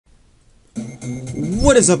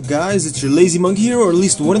What is up, guys? It's your lazy monkey here, or at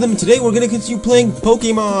least one of them. Today we're gonna continue playing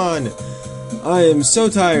Pokemon! I am so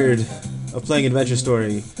tired of playing Adventure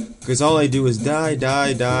Story, because all I do is die.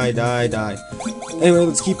 Anyway,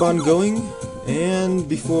 let's keep on going, and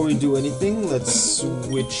before we do anything, let's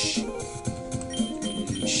switch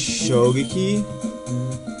Shogeki,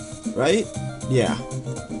 right? Yeah.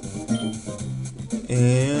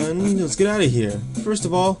 And let's get out of here. First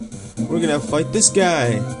of all, we're gonna fight this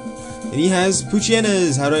guy. And he has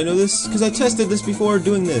Poochyens. How do I know this? Because I tested this before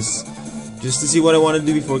doing this. Just to see what I wanted to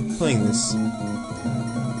do before playing this. And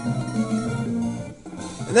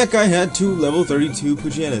that guy had 2 level 32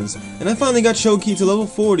 Poochyens. And I finally got Shogeki to level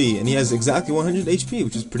 40. And he has exactly 100 HP,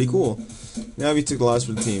 which is pretty cool. Now he took the loss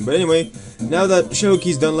for the team. But anyway, now that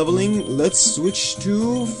Shogeki's done leveling, let's switch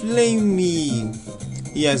to Flamey.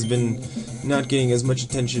 He has been not getting as much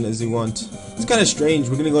attention as we want. It's kind of strange.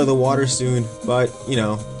 We're going to go to the water soon. But, you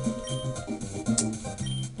know.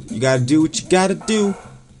 You gotta do what you gotta do.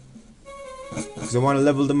 Because I want to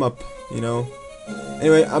level them up, you know.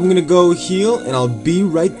 Anyway, I'm gonna go heal, and I'll be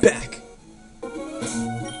right back.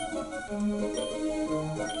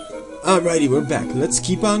 Alrighty, we're back. Let's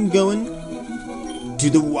keep on going to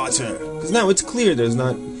the water. Because now it's clear. There's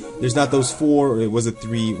not those 4, or was it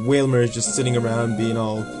 3 Whalmers just sitting around being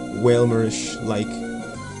all Whalmerish like.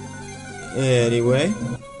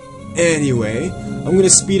 Anyway, I'm gonna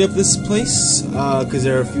speed up this place because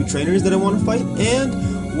there are a few trainers that I want to fight,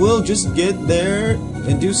 and we'll just get there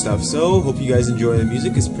and do stuff. So hope you guys enjoy the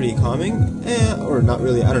music. It's pretty calming, or not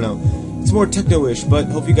really. I don't know. It's more techno-ish, but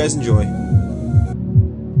hope you guys enjoy.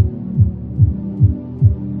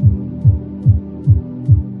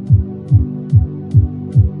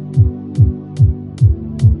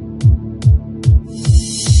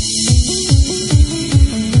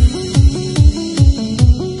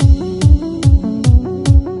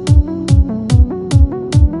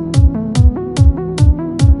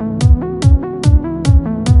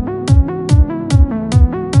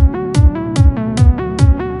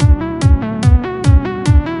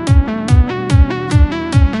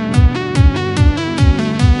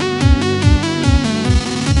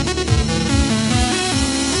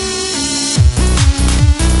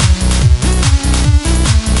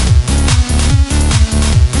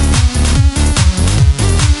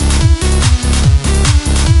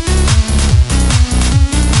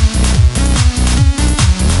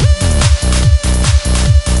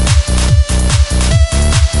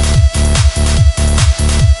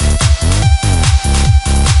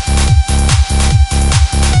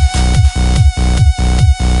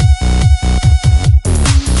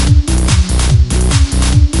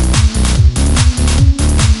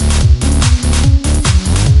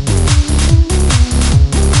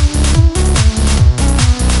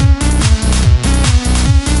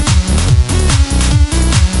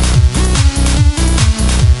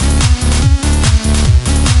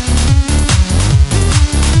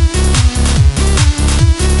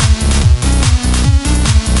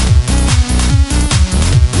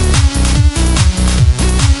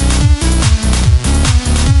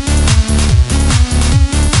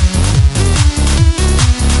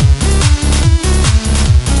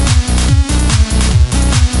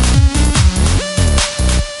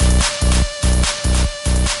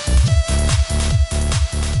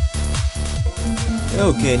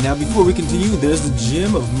 Okay, now before we continue, there's the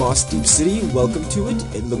gym of Moss Deep City. Welcome to it.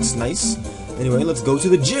 It looks nice. Anyway, let's go to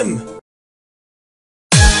the gym.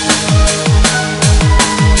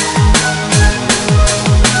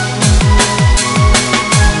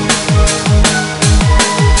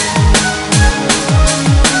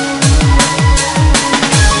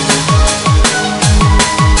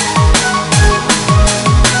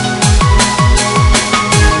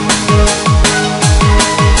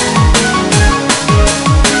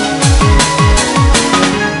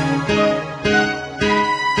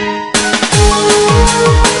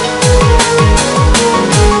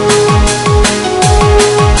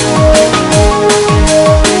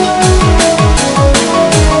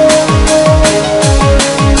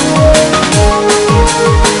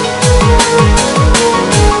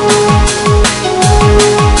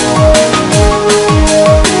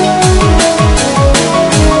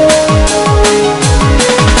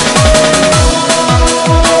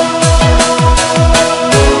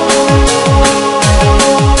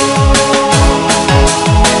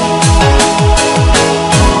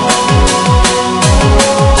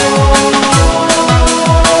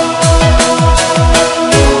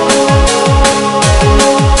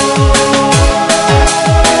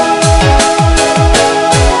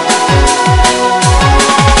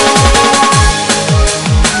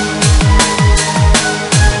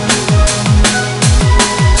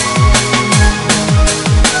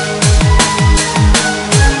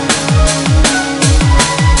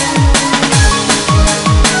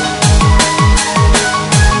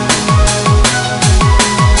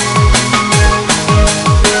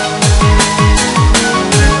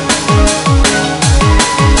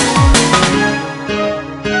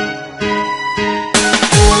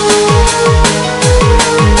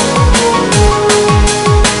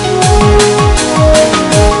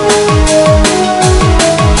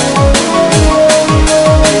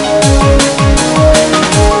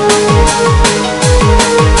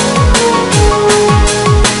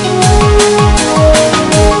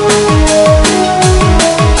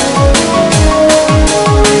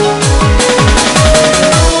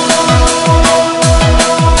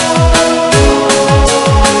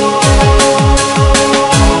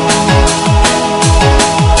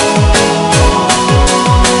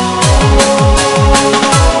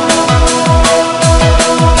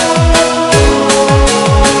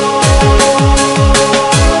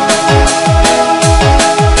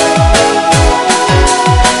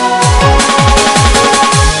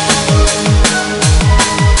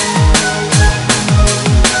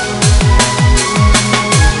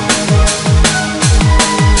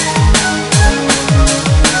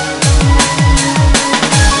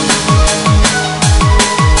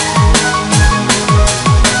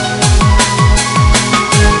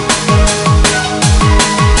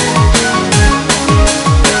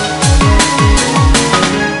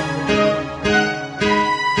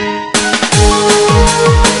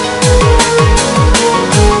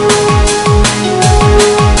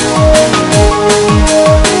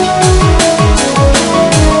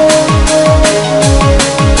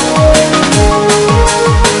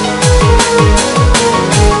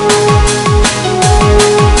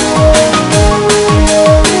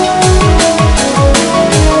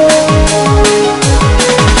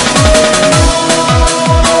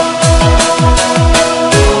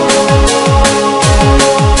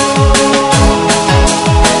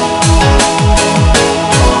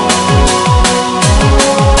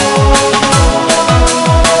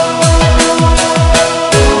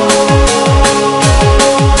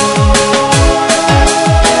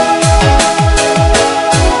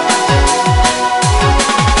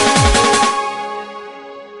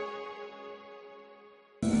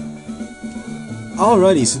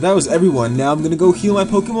 Alrighty, so that was everyone. Now I'm gonna go heal my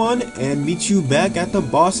Pokemon and meet you back at the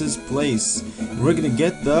boss's place. We're gonna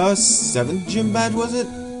get the 7th gym badge, was it?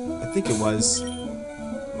 I think it was.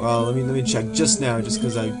 Well, let me check just now, just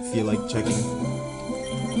because I feel like checking.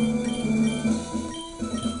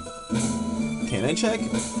 Can I check?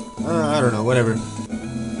 I don't know, whatever.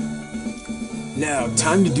 Now,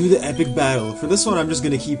 time to do the epic battle. For this one, I'm just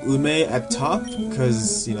gonna keep Unmei at top,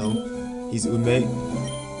 because, you know, he's Unmei.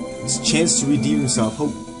 It's a chance to redeem himself.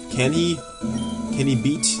 Can he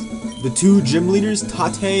beat the 2 gym leaders,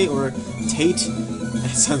 Tate or Tate?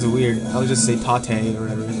 That sounds weird. I'll just say Tate or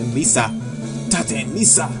whatever. And Lisa. Tate and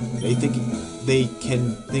Lisa. They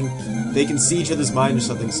can see each other's mind or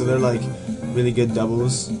something, so they're like really good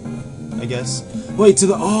doubles, I guess. Wait,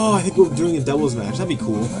 I think we're doing a doubles match. That'd be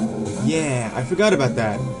cool. Yeah, I forgot about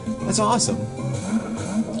that. That's awesome.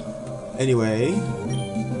 Anyway,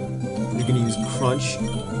 we're gonna use Crunch,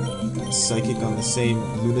 Psychic on the same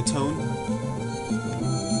Lunatone.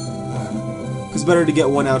 Cause better to get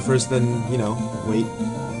one out first than, you know, wait.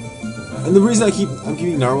 And the reason I'm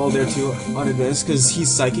keeping Narwhal there too on advanced, cause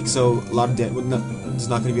he's Psychic, so a lot of there's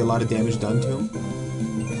not gonna be a lot of damage done to him.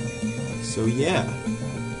 So yeah.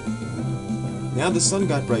 Now the sun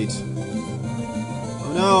got bright.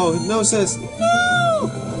 Oh no, Hypnosis! No!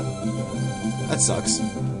 That sucks.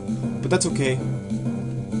 But that's okay.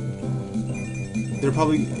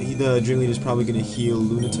 The Dream Leader's probably gonna heal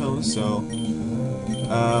Lunatone, so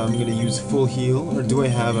I'm gonna use full heal, or do I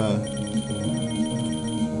have a...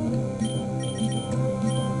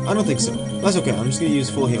 I don't think so. That's okay, I'm just gonna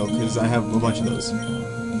use full heal, because I have a bunch of those.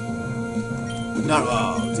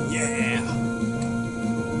 Narwhal, yeah!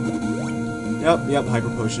 Yep, Hyper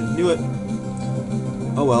Potion. Knew it.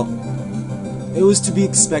 Oh well. It was to be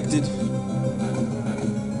expected.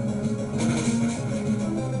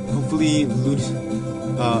 Hopefully,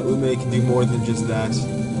 Unmei can do more than just that.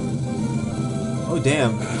 Oh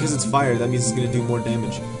damn, because it's fire, that means it's gonna do more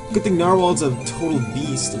damage. Good thing Narwhal's a total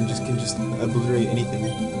beast and can just obliterate anything.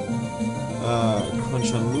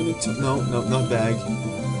 Crunch on Lunatone. No, not Bag.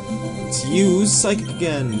 Let's use Psychic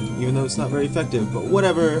again, even though it's not very effective, but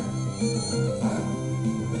whatever.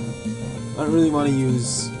 I don't really want to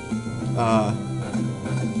use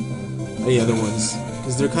any other ones,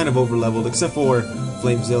 because they're kind of over-leveled, except for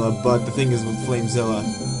Flamezilla, but the thing is with Flamezilla...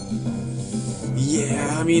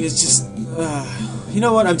 Yeah, I mean, it's just... you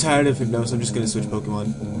know what, I'm tired of Hypnosis, I'm just gonna switch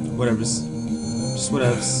Pokemon. Whatever's. Just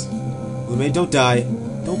whatevs. Unmei, don't die.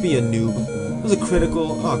 Don't be a noob. That was a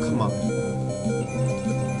critical... Oh, come on.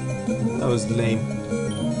 That was lame.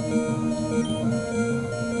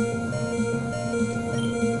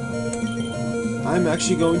 I'm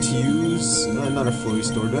actually going to use... not a Flurry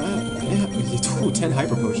Store. Yeah, 10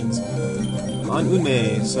 Hyper Potions. On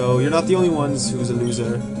Unmei, so you're not the only ones who's a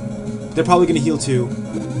loser. They're probably gonna heal too.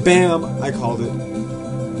 Bam! I called it.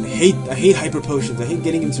 I hate Hyper Potions. I hate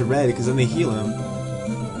getting into red, because then they heal him.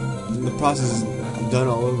 And the process is done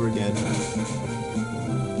all over again.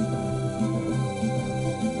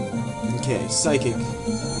 Okay, Psychic.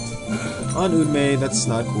 On Unmei, that's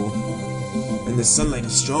not cool. And the sunlight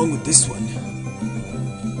is strong with this one.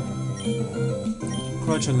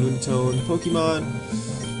 Crunch on Lunatone. Pokemon.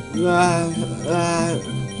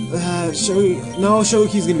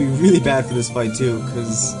 Shoguki's gonna be really bad for this fight too,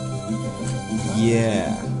 because...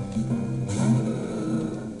 Yeah.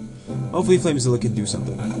 Hopefully Flamezilla can do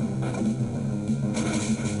something.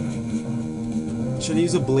 Should I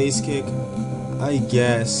use a Blaze Kick? I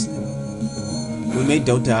guess. Unmei,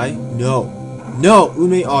 don't die. No. No!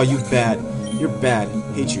 Unmei, oh, you bad. You're bad.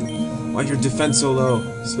 Hate you. Why is your defense so low?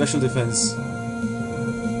 Special defense.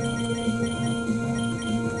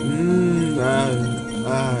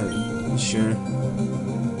 Sure.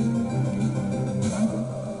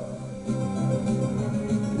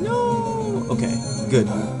 No! Okay, good.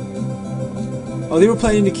 Oh, they were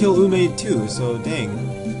planning to kill Unmei too, so dang.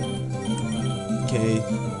 Okay.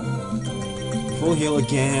 Full heal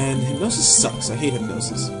again. Hypnosis sucks. I hate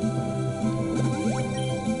Hypnosis.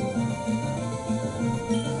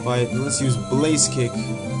 Fight. Let's use Blaze Kick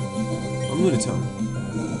on Lunatone.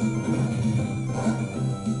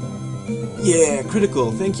 Yeah,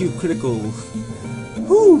 critical. Thank you, critical.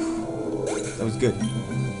 Whew. That was good.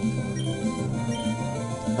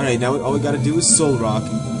 Alright, now all we gotta do is Soul Rock.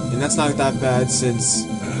 And that's not that bad since,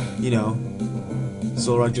 you know,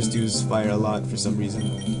 Soul Rock just uses fire a lot for some reason.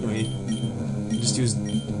 Anyway, just use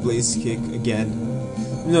Blaze Kick again.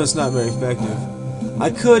 Even though it's not very effective. I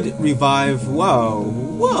could revive...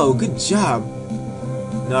 Whoa, good job.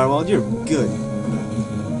 Narwhal, you're good.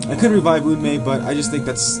 I could revive Unmei, but I just think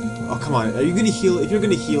that's Oh, come on. Are you gonna heal? If you're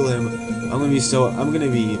gonna heal him, I'm gonna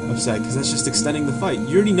be upset, because that's just extending the fight.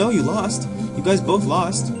 You already know you lost. You guys both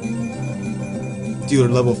lost. Dude, are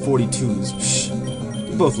level 42s. Psh.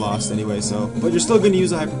 You both lost anyway, so. But you're still gonna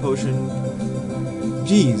use a hyper potion.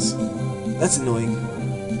 Jeez. That's annoying.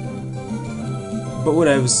 But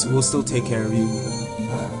whatever, we'll still take care of you.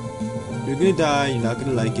 You're gonna die, you're not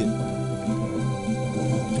gonna like it.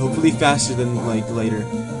 Hopefully faster than, like, later.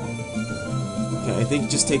 Okay, I think it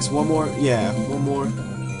just takes one more, yeah, one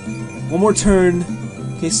more turn.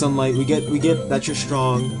 Okay, Sunlight, we get that you're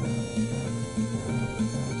strong.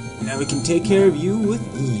 Now we can take care of you with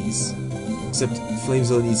ease. Except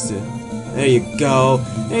Flamezilla needs to. There you go.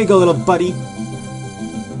 There you go, little buddy.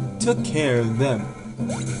 Took care of them.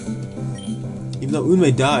 Even though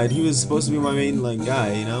Unmei died, he was supposed to be my main, like,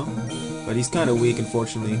 guy, you know? But he's kind of weak,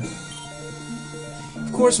 unfortunately.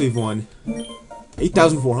 Of course we've won.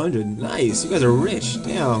 8,400. Nice. You guys are rich.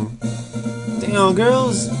 Damn. Damn,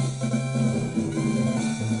 girls.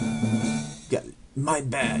 Got my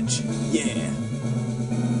badge. Yeah.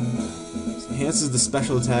 Enhances the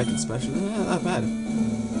special attack and special. Not bad.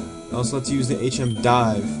 Also, let's use the HM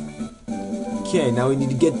dive. Okay, now we need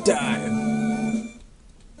to get dive.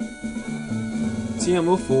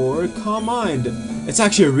 TM04, Calm Mind. It's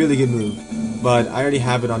actually a really good move, but I already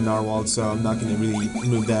have it on Narwhal, so I'm not going to really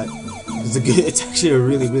remove that. It's actually a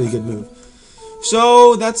really, really good move.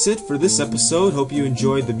 So, that's it for this episode. Hope you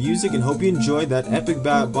enjoyed the music, and hope you enjoyed that epic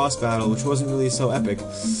boss battle, which wasn't really so epic.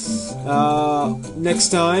 Next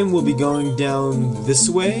time, we'll be going down this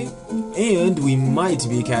way, and we might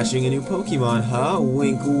be catching a new Pokemon, huh?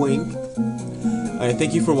 Wink, wink. Alright,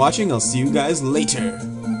 thank you for watching. I'll see you guys later.